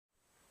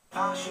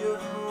I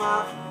shouldn't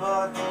laugh,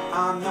 but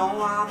I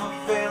know I'm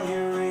a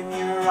failure in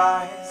your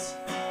eyes.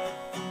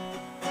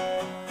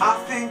 I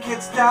think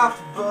it's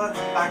daft, but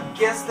I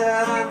guess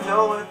that I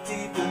know it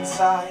deep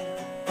inside.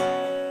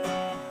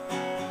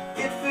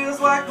 It feels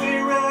like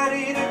we're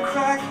ready to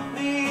crack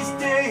these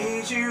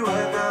days, you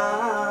and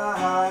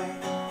I.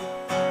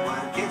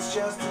 When it's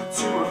just the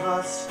two of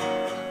us,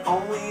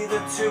 only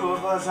the two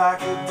of us, I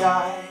could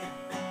die.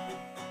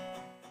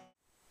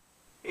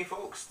 Hey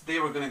folks, today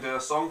we're going to do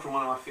a song from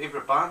one of my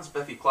favourite bands,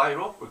 Biffy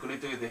Clyro. We're going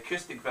to do the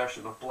acoustic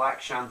version of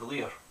Black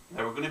Chandelier.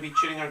 Now we're going to be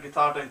tuning our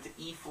guitar down to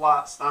E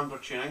flat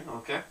standard tuning,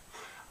 okay?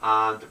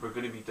 And we're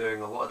going to be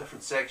doing a lot of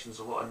different sections,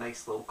 a lot of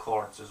nice little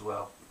chords as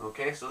well,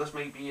 okay? So this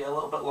might be a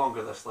little bit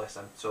longer, this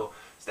lesson. So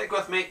stick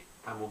with me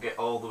and we'll get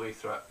all the way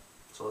through it.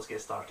 So let's get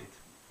started.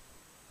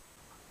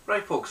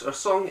 Right folks, our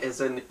song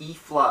is in E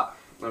flat,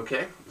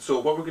 okay? So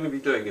what we're going to be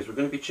doing is we're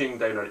going to be tuning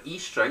down our E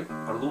string,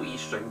 our low E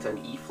string to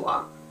an E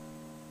flat,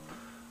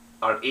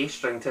 our A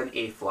string to an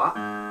A flat,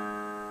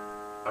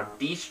 our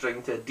D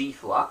string to a D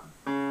flat,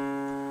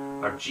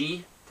 our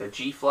G to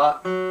G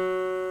flat,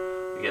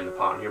 you're getting the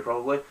pattern here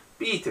probably,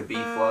 B to B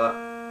flat,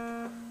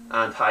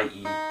 and high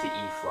E to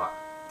E flat.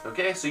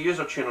 Okay, so use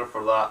our tuner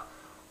for that,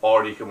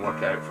 or you can work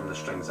it out from the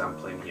strings I'm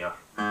playing here.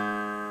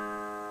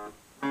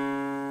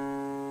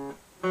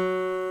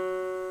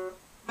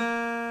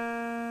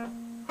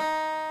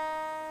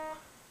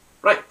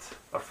 Right,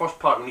 our first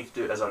part we need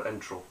to do is our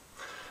intro.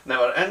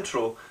 Now our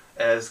intro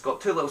has got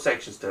two little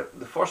sections to it.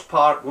 The first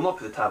part, we'll not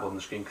put the tab on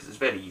the screen because it's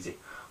very easy.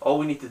 All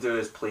we need to do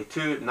is play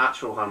two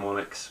natural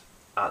harmonics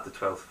at the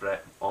 12th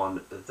fret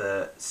on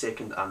the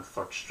 2nd and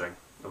 3rd string.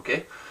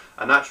 Okay?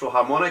 A natural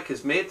harmonic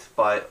is made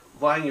by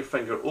laying your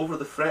finger over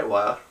the fret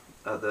wire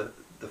at the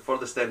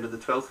furthest end of the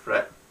 12th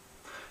fret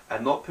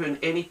and not putting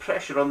any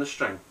pressure on the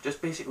string,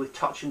 just basically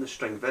touching the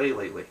string very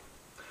lightly.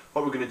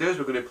 What we're going to do is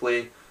we're going to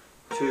play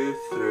 2,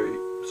 3,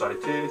 2,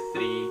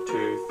 3,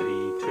 2, 3,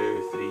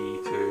 2, 3,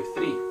 2,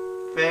 3.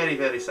 Very,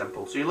 very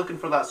simple. So you're looking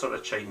for that sort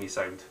of chimey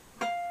sound.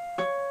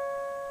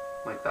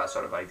 Like that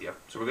sort of idea.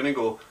 So we're going to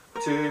go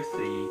 2, 3,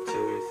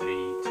 2, 3,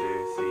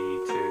 2,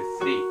 3, 2,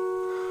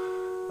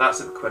 3.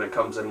 That's when it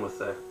comes in with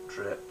the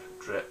drip,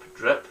 drip,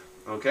 drip.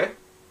 Okay?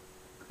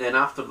 Then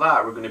after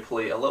that we're going to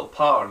play a little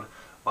pattern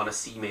on a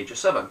C major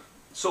 7.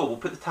 So we'll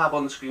put the tab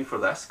on the screen for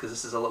this because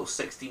this is a little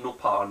 16 note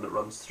pattern that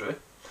runs through.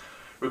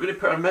 We're going to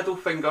put our middle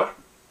finger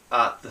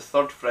at the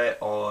 3rd fret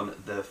on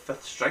the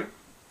 5th string.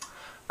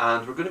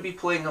 And we're going to be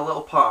playing a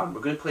little pattern. We're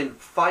going to play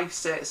 5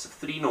 sets of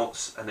 3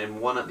 notes and then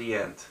 1 at the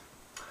end.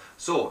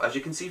 So, as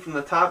you can see from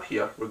the tab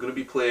here, we're going to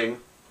be playing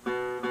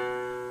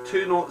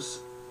 2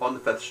 notes on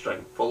the 5th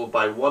string, followed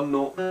by 1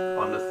 note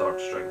on the 3rd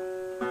string.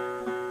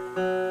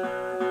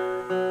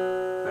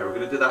 Now we're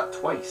going to do that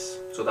twice.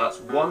 So that's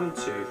 1,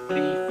 2, 3,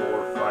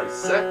 4, 5,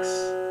 6.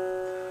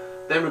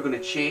 Then we're going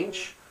to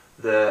change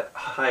the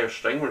higher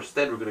string.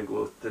 Instead of going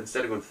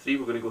to 3,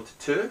 we're going to go to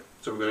 2.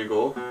 So we're going to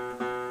go.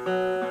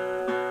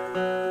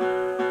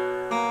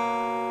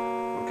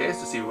 Okay,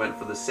 so see we went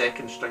for the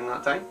 2nd string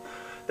that time.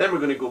 Then we're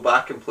going to go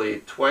back and play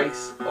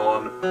twice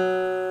on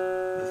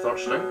the 3rd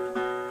string,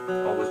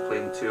 always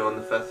playing 2 on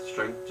the 5th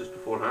string just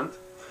beforehand.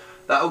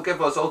 That will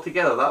give us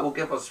altogether, that will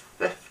give us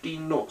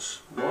 15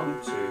 notes.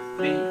 1, 2,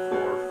 3,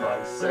 4,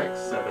 5, 6,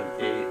 7,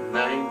 8,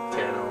 9,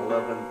 10,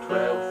 11,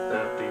 12,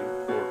 13,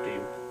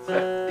 14,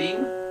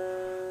 15.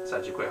 It's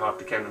actually quite hard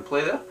to count and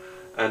play there.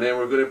 And then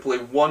we're going to play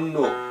 1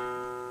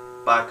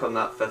 note back on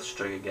that 5th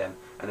string again,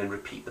 and then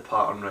repeat the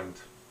pattern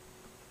round.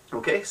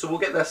 Okay, so we'll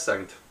get this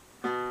sound.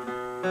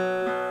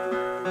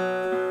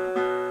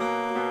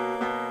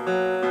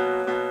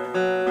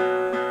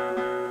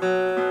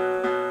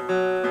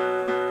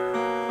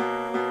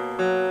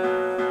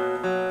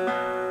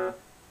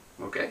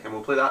 Okay, and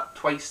we'll play that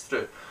twice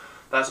through.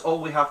 That's all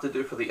we have to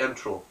do for the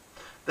intro.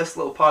 This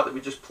little part that we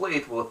just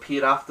played will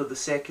appear after the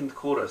 2nd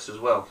chorus as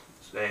well.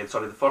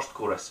 Sorry, the 1st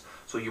chorus.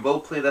 So you will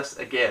play this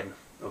again,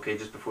 okay,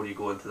 just before you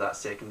go into that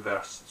 2nd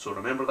verse. So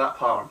remember that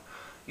pattern.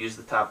 Use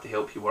the tab to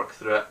help you work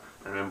through it,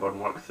 and remember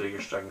and work through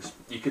your strings.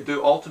 You could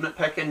do alternate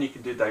picking, you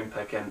could do down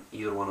picking,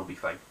 either one will be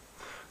fine.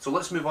 So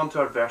let's move on to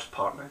our verse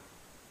part now.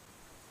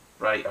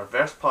 Right, our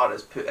verse part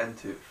is put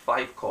into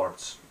 5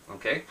 chords,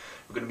 okay?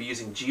 We're going to be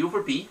using G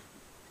over B,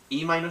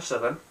 E minor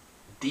 7,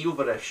 D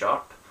over F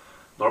sharp,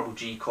 normal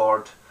G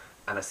chord,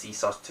 and a C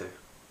sus2.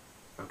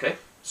 Okay,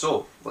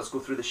 so let's go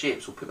through the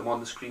shapes, we'll put them on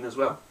the screen as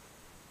well.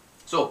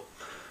 So,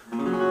 we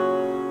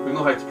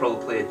know how to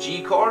probably play a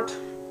G chord.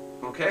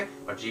 Okay,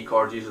 our G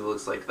chord usually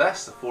looks like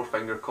this, a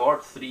 4-finger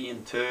chord, 3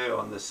 and 2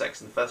 on the 6th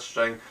and 5th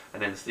string,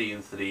 and then 3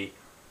 and 3,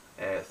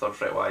 3rd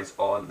fret wise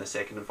on the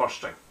 2nd and 1st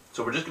string.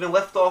 So we're just going to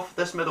lift off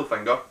this middle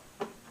finger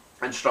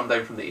and strum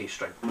down from the A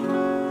string.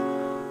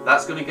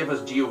 That's going to give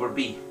us G over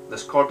B.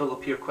 This chord will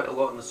appear quite a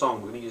lot in the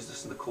song. We're going to use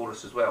this in the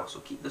chorus as well,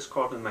 so keep this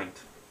chord in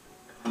mind.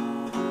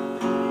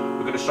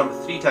 We're going to strum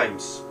it 3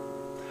 times.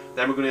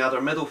 Then we're going to add our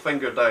middle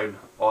finger down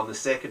on the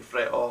 2nd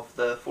fret of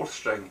the 4th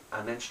string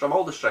and then strum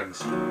all the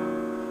strings.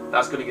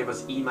 That's going to give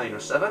us E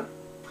minor 7, and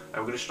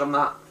we're going to strum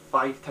that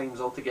 5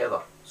 times altogether.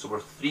 So we're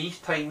 3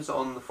 times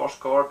on the first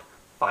chord,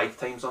 5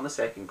 times on the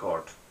second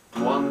chord.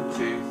 1,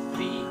 2,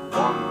 3,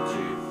 1,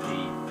 2, 3,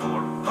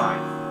 4,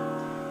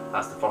 5.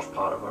 That's the first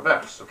part of our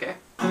verse, okay?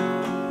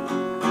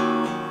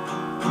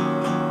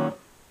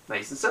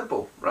 Nice and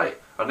simple. Right,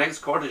 our next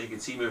chord, as you can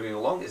see moving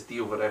along, is D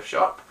over F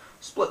sharp.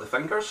 Split the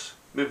fingers,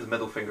 move the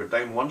middle finger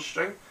down 1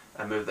 string,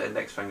 and move the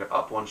index finger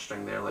up 1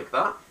 string there like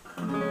that.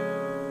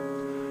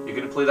 You're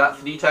going to play that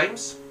 3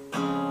 times.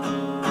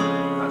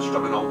 That's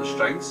strumming all the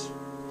strings.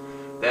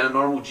 Then a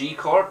normal G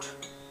chord.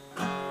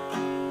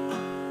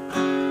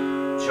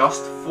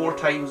 Just 4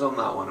 times on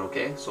that one,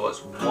 okay? So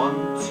it's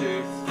 1,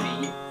 2,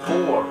 3,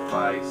 4,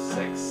 5,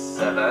 6,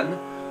 7.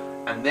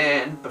 And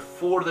then,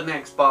 before the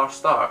next bar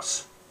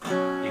starts,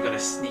 you're going to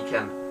sneak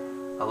in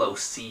a little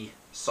C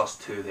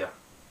sus2 there,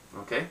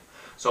 okay?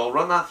 So I'll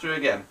run that through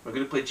again. We're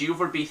going to play G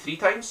over B 3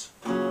 times,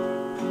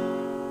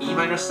 E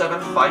minor 7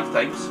 5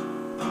 times,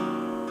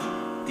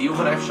 D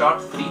over F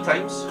sharp 3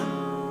 times,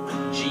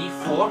 G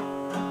 4,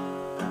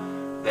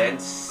 then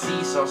C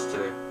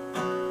sus2.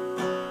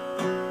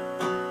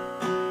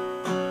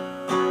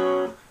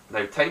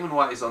 Now timing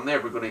wise on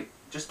there, we're going to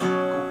just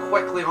go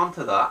quickly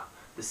onto that,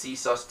 the C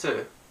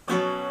sus2.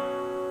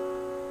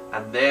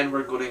 And then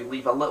we're going to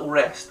leave a little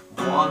rest.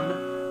 1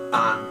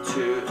 and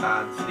 2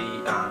 and 3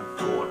 and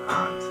 4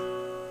 and.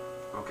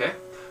 Okay?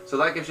 So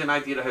that gives you an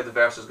idea of how the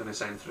verse is going to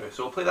sound through.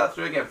 So we'll play that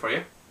through again for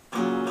you.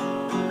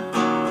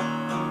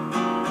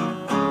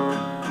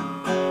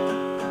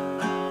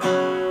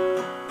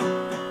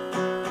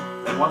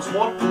 Then once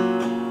more.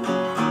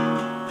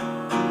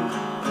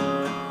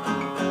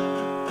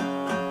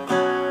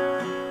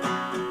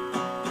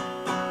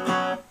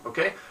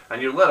 Okay?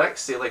 And your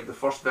lyrics, say like the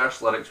first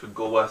verse lyrics would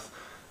go with,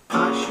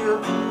 I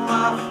shouldn't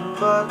laugh,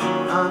 but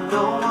I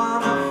know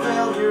I'm a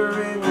failure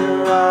in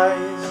your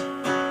eyes.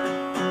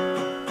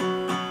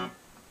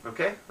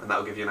 Okay, and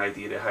that'll give you an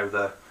idea of how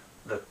the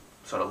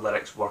sort of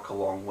lyrics work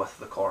along with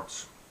the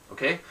chords.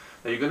 Okay,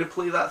 now you're going to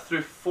play that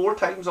through 4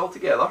 times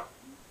altogether,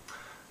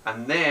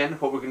 and then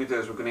what we're going to do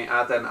is we're going to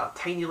add in a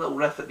tiny little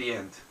riff at the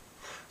end.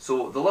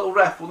 So the little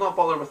riff, we'll not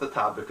bother with the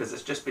tab because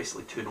it's just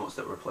basically 2 notes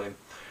that we're playing.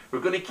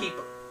 We're going to keep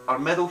our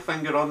middle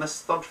finger on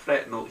this 3rd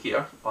fret note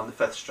here on the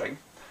 5th string.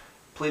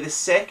 Play the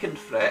 2nd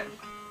fret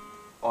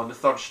on the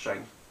 3rd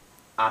string,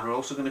 and we're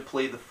also going to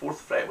play the 4th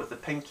fret with the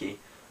pinky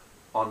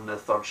on the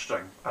 3rd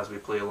string as we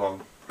play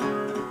along.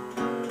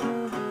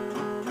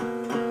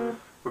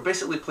 We're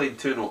basically playing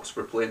 2 notes.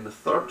 We're playing the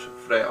 3rd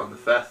fret on the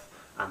 5th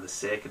and the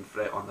 2nd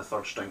fret on the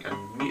 3rd string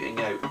and muting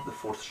out the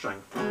 4th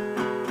string.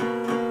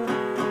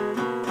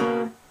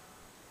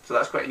 So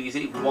that's quite an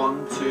easy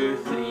 1, 2,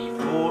 3,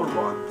 4,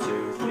 1,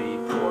 2, 3,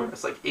 4.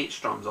 It's like 8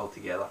 strums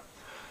altogether.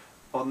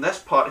 On this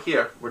part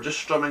here, we're just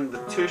strumming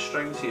the 2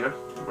 strings here.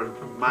 We're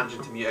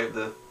managing to mute out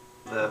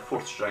the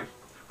 4th string.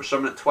 We're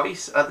strumming it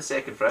twice at the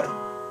 2nd fret,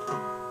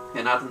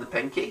 then adding the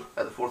pinky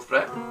at the 4th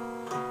fret,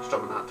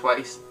 strumming that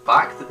twice,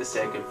 back to the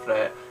 2nd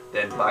fret,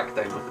 then back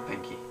down with the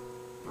pinky.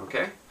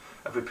 Okay?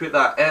 If we put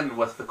that in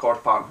with the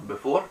chord pattern from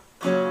before,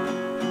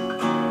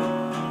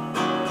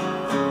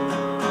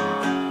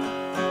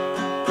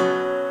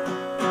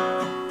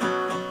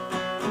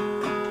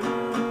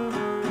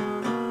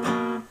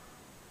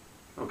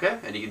 okay,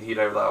 and you can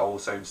hear how that all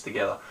sounds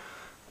together.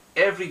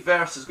 Every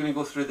verse is going to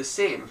go through the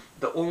same.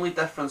 The only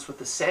difference with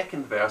the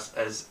 2nd verse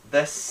is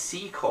this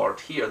C chord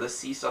here, this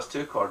C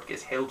sus2 chord,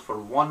 gets held for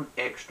 1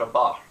 extra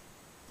bar.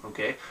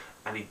 Okay,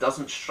 and he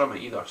doesn't strum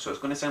it either, so it's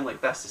going to sound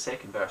like this, the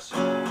 2nd verse. 2,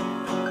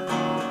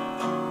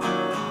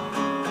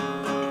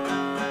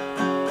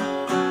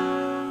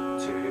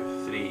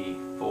 3,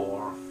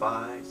 4,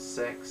 5,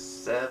 6,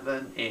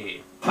 7,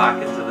 8.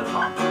 Back into the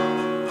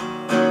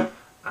tongue,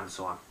 and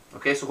so on.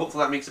 Okay, so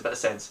hopefully that makes a bit of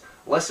sense.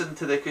 Listen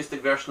to the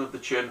acoustic version of the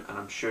tune and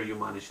I'm sure you'll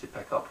manage to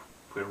pick up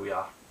where we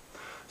are.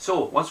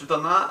 So, once we've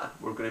done that,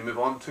 we're going to move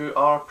on to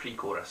our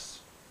pre-chorus.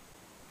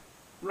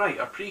 Right,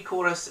 our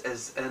pre-chorus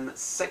is in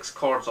 6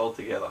 chords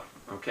altogether.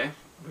 Okay,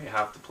 we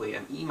have to play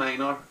an E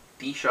minor,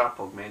 D sharp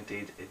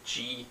augmented, a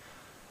G,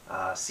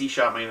 C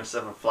sharp minor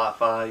 7 flat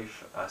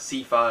 5, a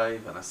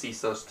C5 and a C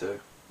sus2.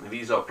 Now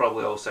these will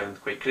probably all sound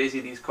quite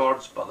crazy, these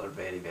chords, but they're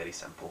very, very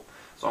simple.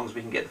 As long as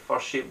we can get the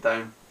first shape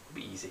down, it'll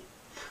be easy.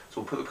 So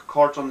we'll put the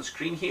chords on the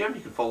screen here,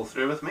 you can follow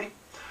through with me.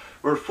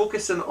 We're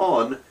focusing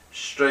on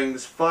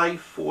strings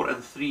 5, 4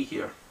 and 3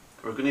 here.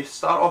 We're going to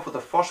start off with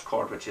the first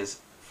chord, which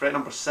is fret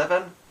number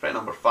 7, fret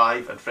number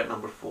 5 and fret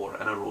number 4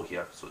 in a row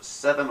here. So it's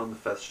 7 on the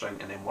 5th string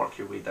and then work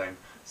your way down.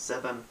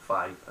 7,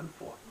 5 and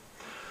 4.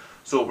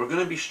 So we're going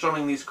to be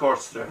strumming these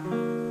chords through.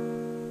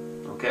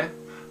 Okay?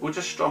 We'll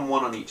just strum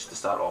 1 on each to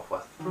start off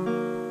with.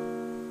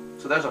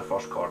 So there's our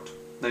first chord.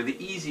 Now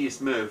the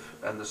easiest move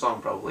in the song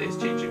probably is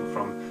changing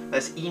from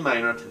this E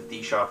minor to the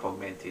D sharp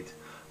augmented.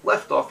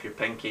 Lift off your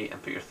pinky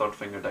and put your 3rd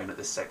finger down at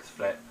the 6th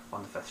fret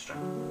on the 5th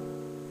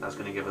string. That's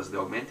going to give us the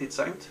augmented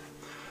sound.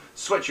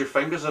 Switch your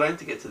fingers around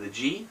to get to the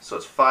G, so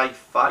it's 5,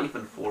 5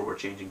 and 4 we're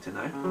changing to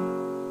now.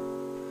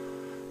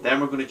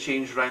 Then we're going to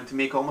change around to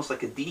make almost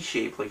like a D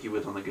shape like you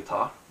would on the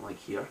guitar, like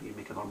here, you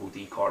make a normal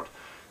D chord.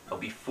 It'll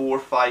be 4,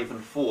 5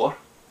 and 4,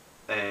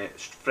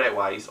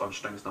 fretwise on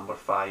strings number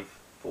 5,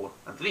 4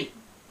 and 3.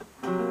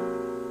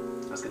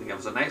 That's going to give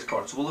us our next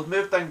chord. So we'll have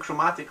moved down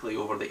chromatically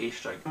over the A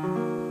string.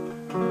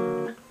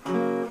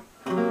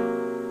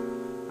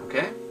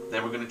 Okay,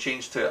 then we're going to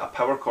change to a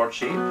power chord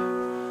shape,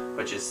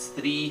 which is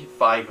 3,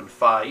 5 and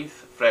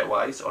 5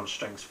 fretwise on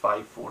strings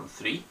 5, 4 and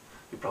 3.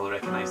 You probably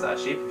recognise that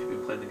shape if you've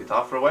been playing the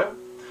guitar for a while.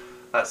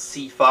 That's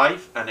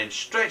C5, and then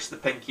stretch the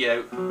pinky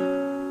out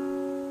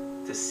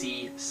to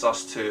C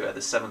sus2 at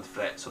the 7th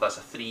fret. So that's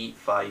a 3,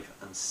 5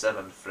 and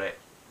 7 fret.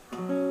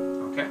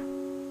 Okay,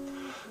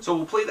 so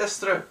we'll play this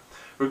through.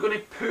 We're going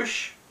to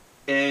push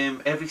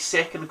every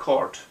second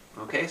chord.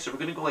 Okay, so we're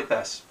going to go like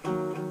this.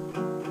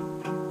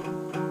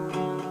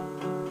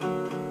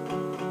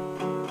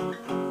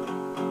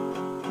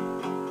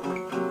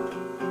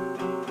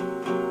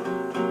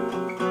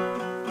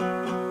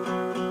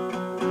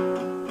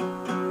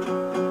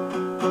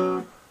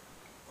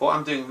 What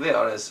I'm doing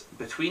there is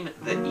between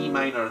the E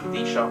minor and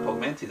D sharp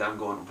augmented, I'm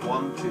going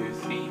 1, 2,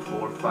 3,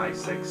 4, 5,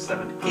 6,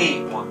 7,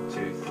 8. 1,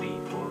 2, 3,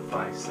 4,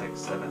 5, 6,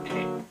 7,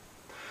 8.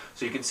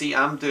 So you can see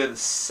I'm doing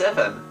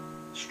 7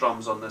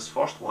 strums on this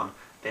first one,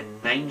 then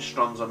 9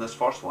 strums on this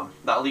first one.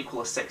 That'll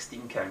equal a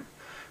 16 count.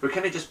 We're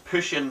kind of just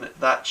pushing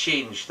that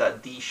change,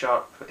 that D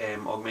sharp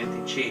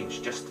augmented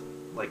change, just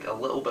like a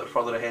little bit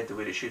further ahead to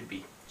where it should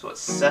be. So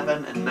it's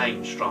 7 and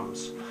 9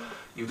 strums.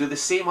 You do the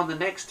same on the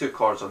next two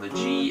chords, on the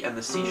G and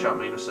the C sharp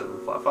minor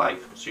 7 flat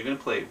 5. So you're going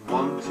to play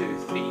 1, 2,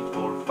 3,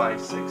 4,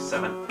 5, 6,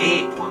 7,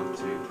 8. 1,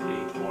 2,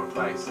 3, 4,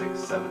 5, 6,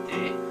 7,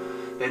 8.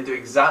 Then do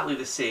exactly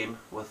the same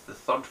with the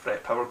 3rd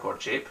fret power chord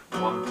shape.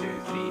 1, 2,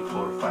 3,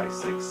 4, 5,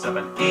 6,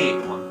 7,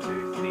 8. 1,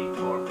 2, 3,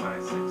 4,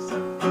 5, 6,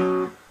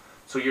 7, 8.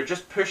 So you're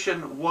just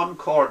pushing one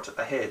chord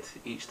ahead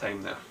each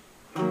time there.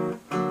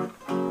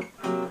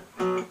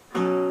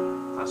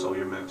 That's all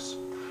your moves.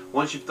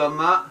 Once you've done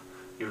that,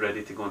 you're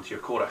ready to go into your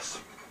chorus.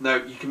 Now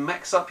you can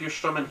mix up your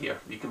strumming here.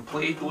 You can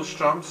play those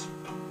strums,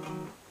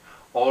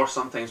 or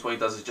sometimes what he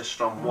does is just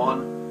strum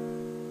one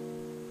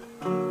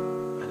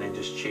and then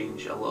just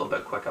change a little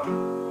bit quicker,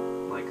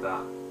 like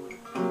that.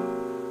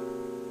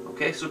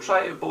 Okay, so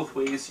try it both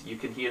ways. You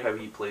can hear how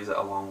he plays it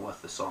along with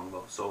the song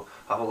though, so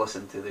have a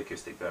listen to the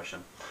acoustic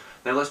version.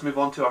 Now let's move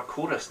on to our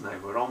chorus now.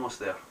 We're almost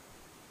there.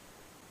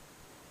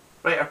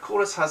 Right, our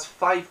chorus has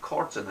 5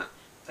 chords in it.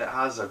 It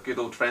has a good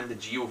old friend, the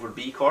G over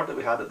B chord that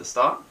we had at the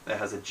start. It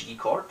has a G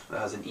chord, it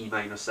has an E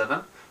minor 7,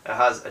 it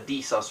has a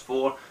D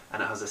sus4,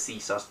 and it has a C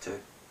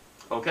sus2.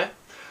 Okay,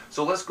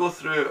 so let's go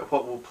through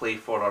what we'll play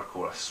for our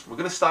chorus. We're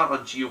going to start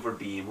on G over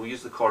B, and we'll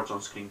use the chords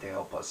on screen to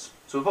help us.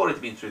 So we've already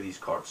been through these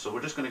chords, so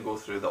we're just going to go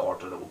through the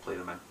order that we'll play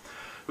them in.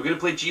 We're going to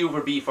play G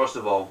over B first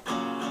of all.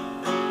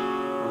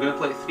 We're going to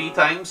play it 3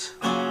 times,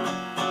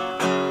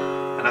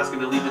 and that's going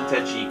to lead into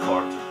a G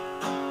chord.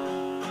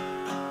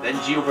 Then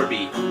G over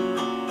B.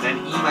 Then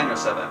E minor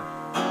 7,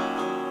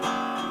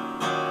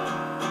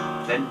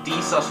 then D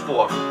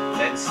sus4,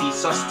 then C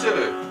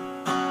sus2,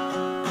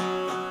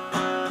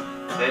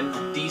 then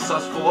D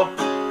sus4,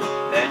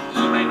 then E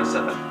minor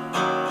 7.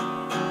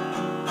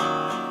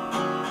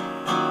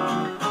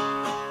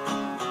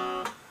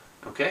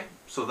 Okay,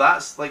 so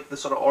that's like the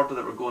sort of order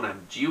that we're going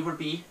in. G over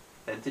B,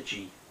 then to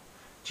G,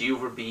 G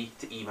over B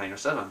to E minor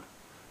 7,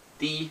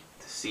 D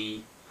to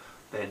C,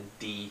 then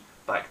D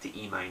back to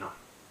E minor.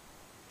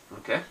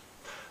 Okay,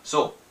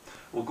 so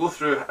we'll go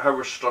through how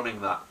we're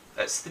strumming that.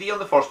 It's 3 on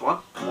the first one.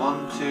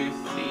 1, 2, 3,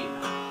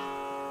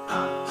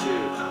 and 2,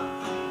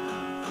 and 3,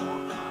 and 4,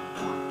 and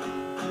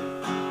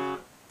 1,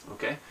 2, 3.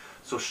 Okay,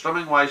 so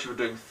strumming wise, you're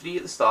doing 3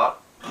 at the start.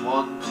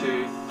 1,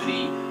 2,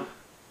 3.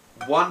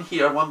 1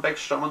 here, 1 big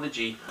strum on the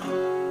G.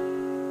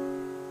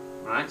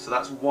 Right, so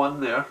that's 1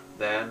 there.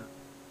 Then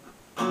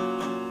 1,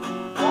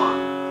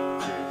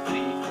 2,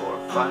 3,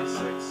 4, 5,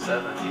 6,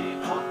 7,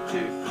 8. 1,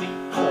 2, 3,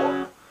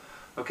 4.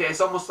 Okay,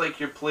 it's almost like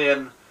you're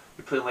playing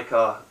like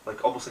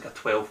almost like a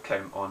 12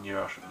 count on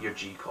your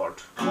G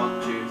chord.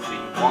 1, 2, 3,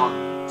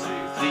 1, 2,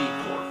 3,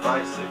 4,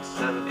 5, 6,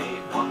 7, 8.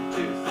 1, 2,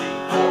 3,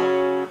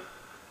 4.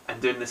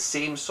 And doing the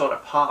same sort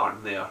of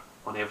pattern there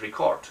on every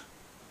chord.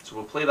 So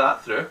we'll play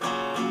that through.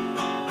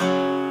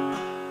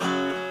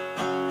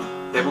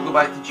 Then we'll go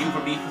back to G over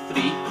B for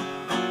 3,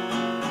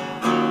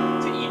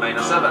 to E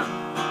minor 7.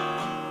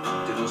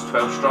 Do those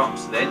 12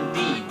 strums. Then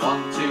D.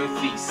 1, 2,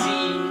 3, C.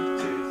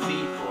 2,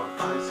 3, 4,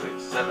 5,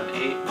 6, 7,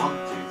 8. 1,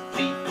 2,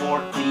 3, 4,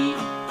 D,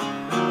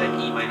 then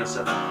E minor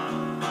 7.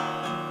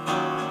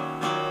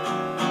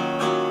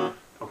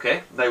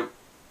 Okay, now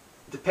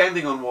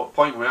depending on what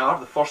point we are,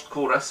 the first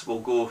chorus will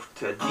go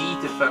to a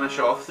D to finish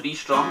off 3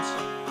 strums.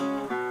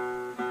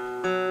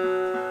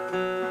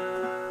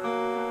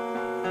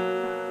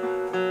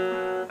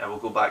 And we'll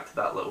go back to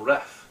that little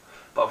riff.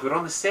 But if we're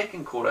on the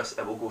second chorus,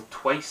 it will go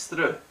twice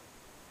through.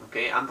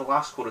 Okay, and the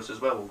last chorus as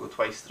well will go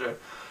twice through.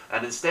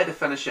 And instead of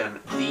finishing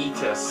D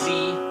to a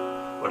C,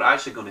 we're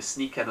actually going to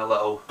sneak in a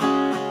little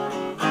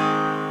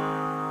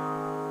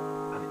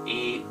an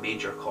A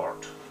major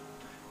chord,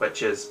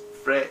 which is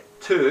fret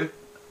 2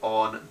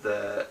 on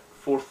the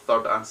 4th,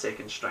 3rd and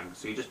 2nd string.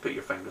 So you just put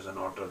your fingers in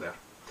order there.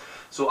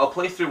 So I'll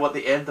play through what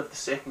the end of the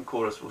second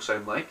chorus will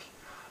sound like,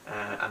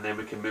 and then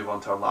we can move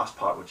on to our last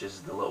part, which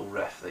is the little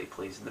riff that he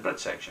plays in the bridge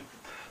section.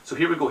 So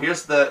here we go,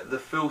 here's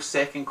the full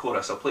second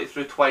chorus. I'll play it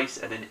through twice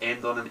and then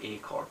end on an A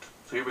chord.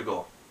 So here we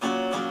go.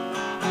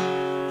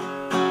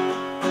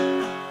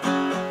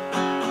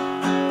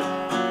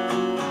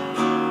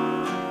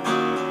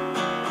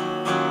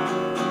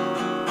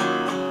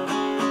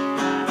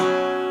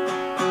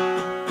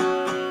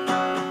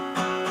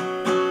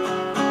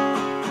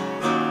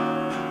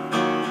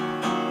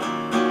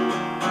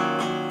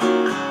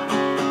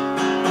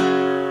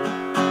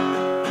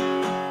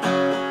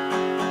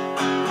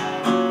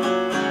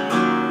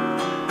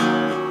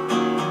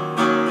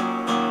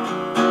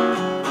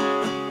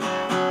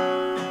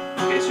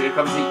 Here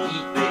comes the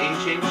A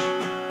change.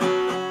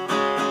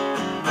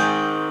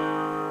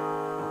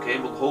 Okay,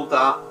 we'll hold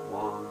that.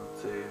 1,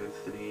 2,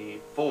 3,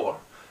 4.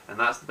 And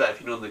that's the bit, if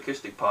you know the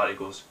acoustic part, it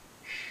goes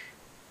shh.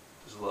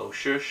 There's a little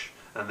shush,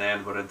 and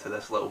then we're into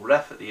this little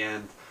riff at the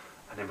end,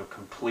 and then we've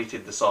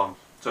completed the song.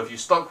 So if you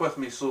stuck with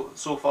me so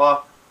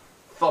far,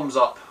 thumbs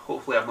up.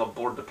 Hopefully I've not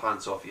bored the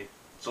pants off you.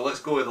 So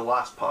let's go to the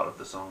last part of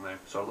the song now.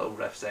 So our little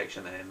riff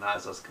section, and that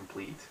is us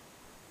completed.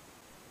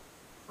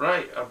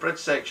 Right, our bridge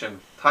section.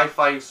 High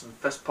fives and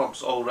fist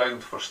pumps all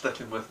round for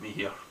sticking with me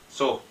here.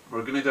 So,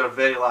 we're going to do our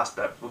very last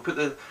bit. We'll put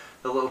the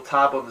little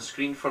tab on the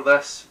screen for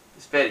this.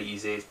 It's very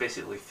easy, it's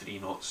basically 3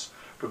 notes.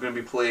 We're going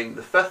to be playing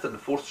the 5th and the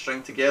 4th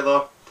string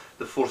together,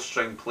 the 4th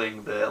string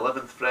playing the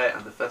 11th fret,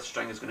 and the 5th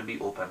string is going to be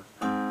open.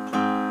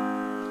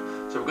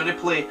 So we're going to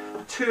play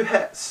 2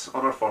 hits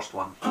on our first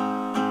one,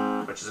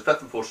 which is the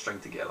 5th and 4th string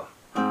together.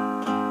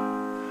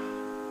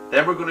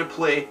 Then we're going to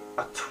play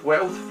a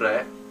 12th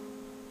fret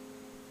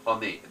on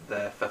the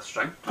 5th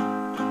string,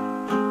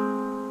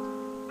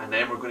 and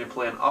then we're going to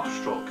play an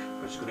upstroke,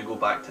 which is going to go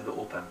back to the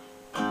open.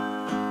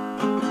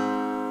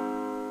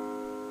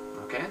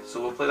 Okay, so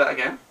we'll play that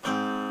again.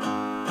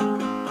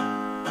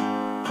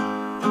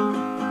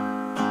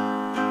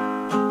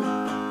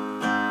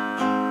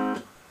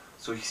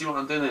 So you see what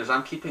I'm doing there is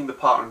I'm keeping the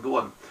pattern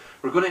going.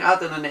 We're going to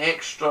add in an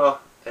extra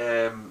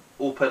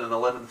open and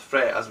 11th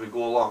fret as we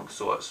go along,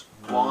 so it's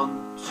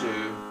 1,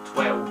 2,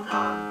 12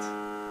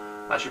 and.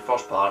 That's your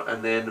first part,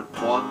 and then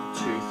 1,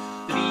 2,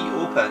 3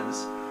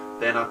 opens,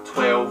 then a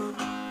 12,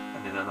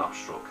 and then an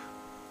upstroke.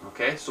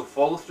 Okay, so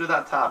follow through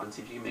that tab and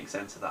see if you can make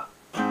sense of that.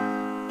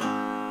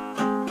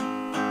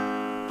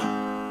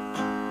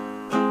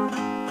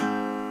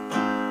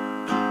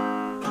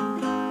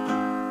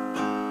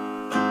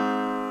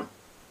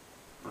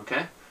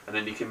 Okay, and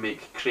then you can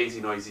make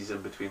crazy noises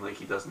in between like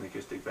he does in the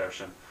acoustic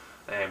version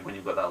when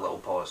you've got that little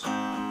pause.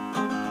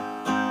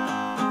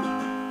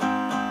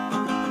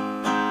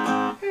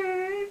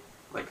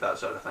 That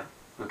sort of thing.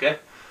 Okay,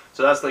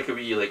 so that's like a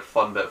wee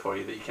fun bit for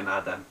you that you can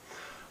add in.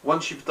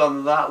 Once you've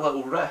done that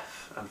little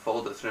riff and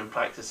followed it through and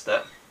practiced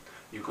it,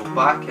 you go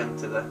back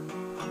into a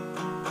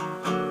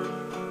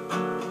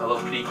little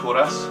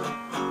pre-chorus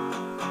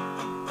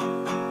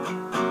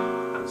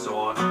and so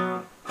on.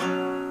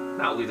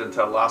 That'll lead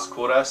into our last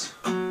chorus.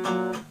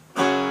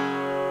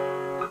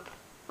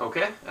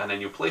 Okay, and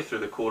then you'll play through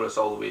the chorus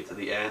all the way to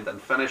the end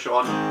and finish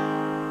on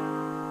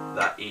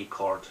that A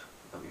chord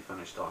that we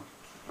finished on.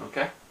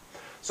 Okay.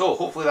 So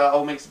hopefully that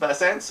all makes a bit of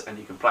sense and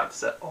you can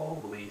practice it all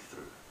the way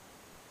through.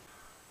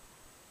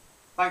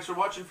 Thanks for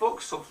watching,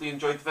 folks. Hopefully you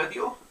enjoyed the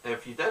video.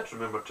 If you did,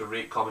 remember to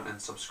rate, comment and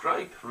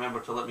subscribe.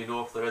 Remember to let me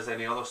know if there is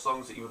any other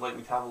songs that you would like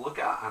me to have a look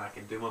at, and I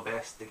can do my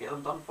best to get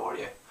them done for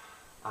you.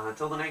 And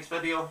until the next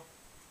video,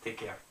 take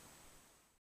care.